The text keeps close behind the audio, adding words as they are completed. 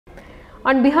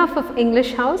On behalf of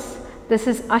English House, this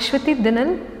is Ashwati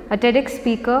Dinal, a TEDx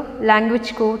speaker,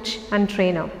 language coach and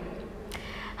trainer.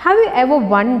 Have you ever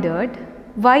wondered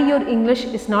why your English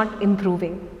is not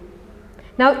improving?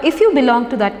 Now, if you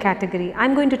belong to that category, I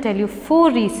am going to tell you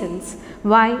 4 reasons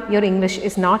why your English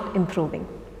is not improving.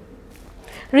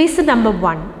 Reason number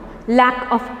 1,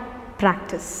 lack of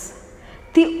practice.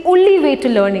 The only way to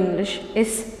learn English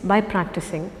is by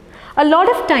practicing. A lot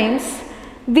of times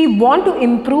we want to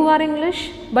improve our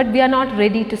English, but we are not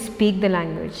ready to speak the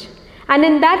language. And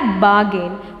in that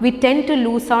bargain, we tend to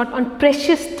lose out on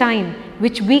precious time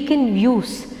which we can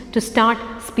use to start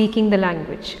speaking the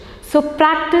language. So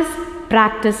practice,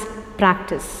 practice,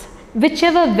 practice.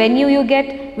 Whichever venue you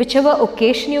get, whichever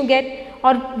occasion you get,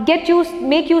 or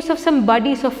make use of some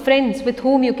buddies or friends with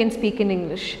whom you can speak in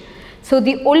English. So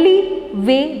the only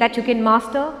way that you can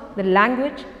master the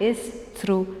language is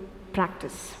through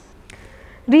practice.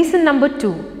 Reason number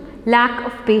 2, lack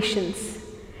of patience.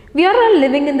 We are all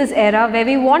living in this era where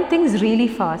we want things really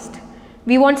fast.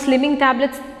 We want slimming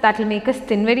tablets that will make us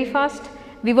thin very fast.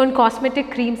 We want cosmetic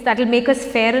creams that will make us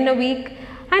fair in a week.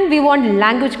 And we want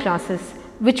language classes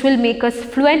which will make us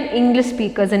fluent English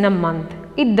speakers in a month.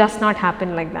 It does not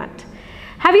happen like that.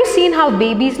 Have you seen how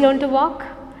babies learn to walk?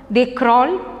 They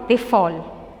crawl, they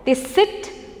fall. They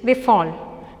sit, they fall.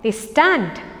 They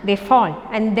stand, they fall,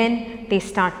 and then they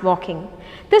start walking.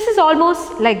 This is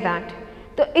almost like that.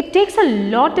 It takes a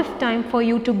lot of time for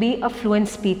you to be a fluent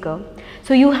speaker.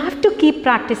 So you have to keep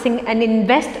practicing and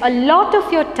invest a lot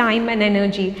of your time and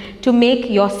energy to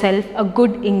make yourself a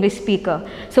good English speaker.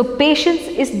 So patience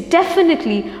is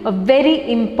definitely a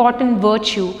very important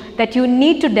virtue that you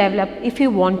need to develop if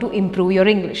you want to improve your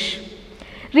English.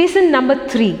 Reason number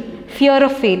 3, fear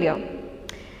of failure.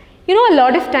 You know, a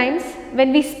lot of times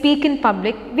when we speak in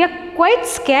public, we are quite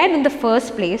scared in the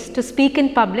first place to speak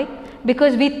in public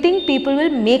because we think people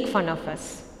will make fun of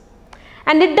us.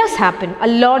 And it does happen a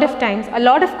lot of times. A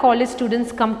lot of college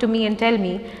students come to me and tell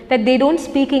me that they don't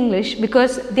speak English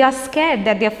because they are scared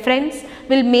that their friends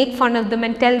will make fun of them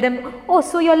and tell them, oh,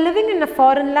 so you're living in a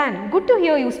foreign land, good to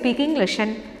hear you speak English,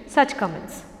 and such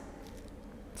comments.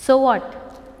 So what?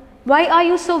 Why are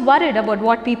you so worried about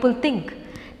what people think?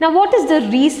 Now, what is the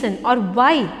reason, or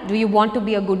why do you want to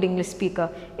be a good English speaker?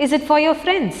 Is it for your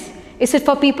friends? Is it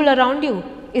for people around you?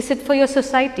 Is it for your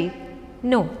society?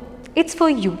 No, it's for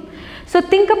you. So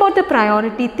think about the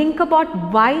priority, think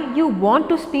about why you want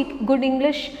to speak good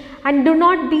English, and do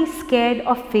not be scared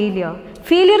of failure.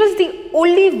 Failure is the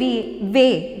only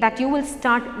way that you will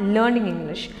start learning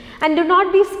English. And do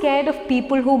not be scared of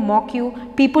people who mock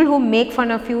you, people who make fun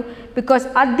of you, because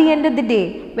at the end of the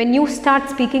day, when you start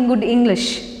speaking good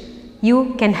English,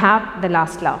 you can have the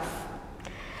last laugh.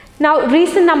 Now,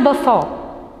 reason number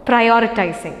 4,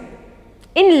 prioritizing.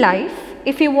 In life,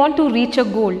 if you want to reach a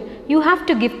goal, you have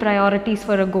to give priorities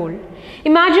for a goal.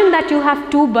 Imagine that you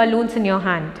have 2 balloons in your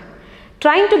hand.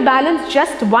 Trying to balance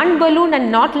just one balloon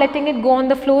and not letting it go on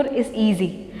the floor is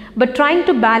easy. But trying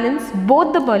to balance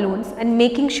both the balloons and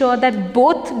making sure that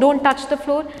both don't touch the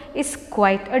floor is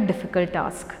quite a difficult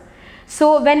task.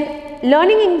 So when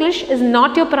learning English is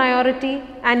not your priority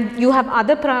and you have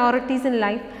other priorities in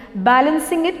life,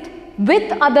 balancing it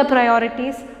with other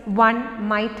priorities, one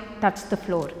might touch the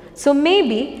floor. So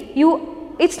maybe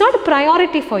it's not a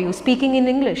priority for you speaking in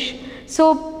English.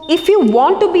 So if you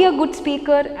want to be a good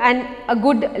speaker and a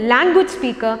good language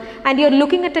speaker, and you're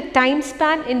looking at a time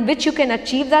span in which you can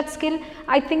achieve that skill,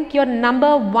 I think your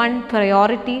number 1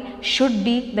 priority should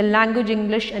be the language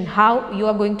English and how you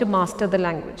are going to master the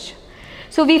language.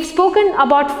 So we've spoken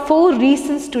about 4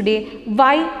 reasons today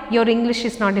why your English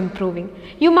is not improving.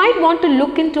 You might want to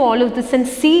look into all of this and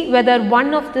see whether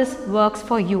one of this works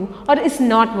for you or is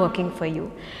not working for you.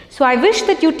 So I wish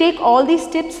that you take all these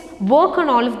tips, work on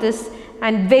all of this,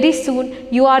 and very soon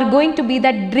you are going to be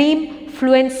that dream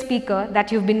fluent speaker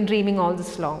that you've been dreaming all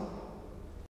this long.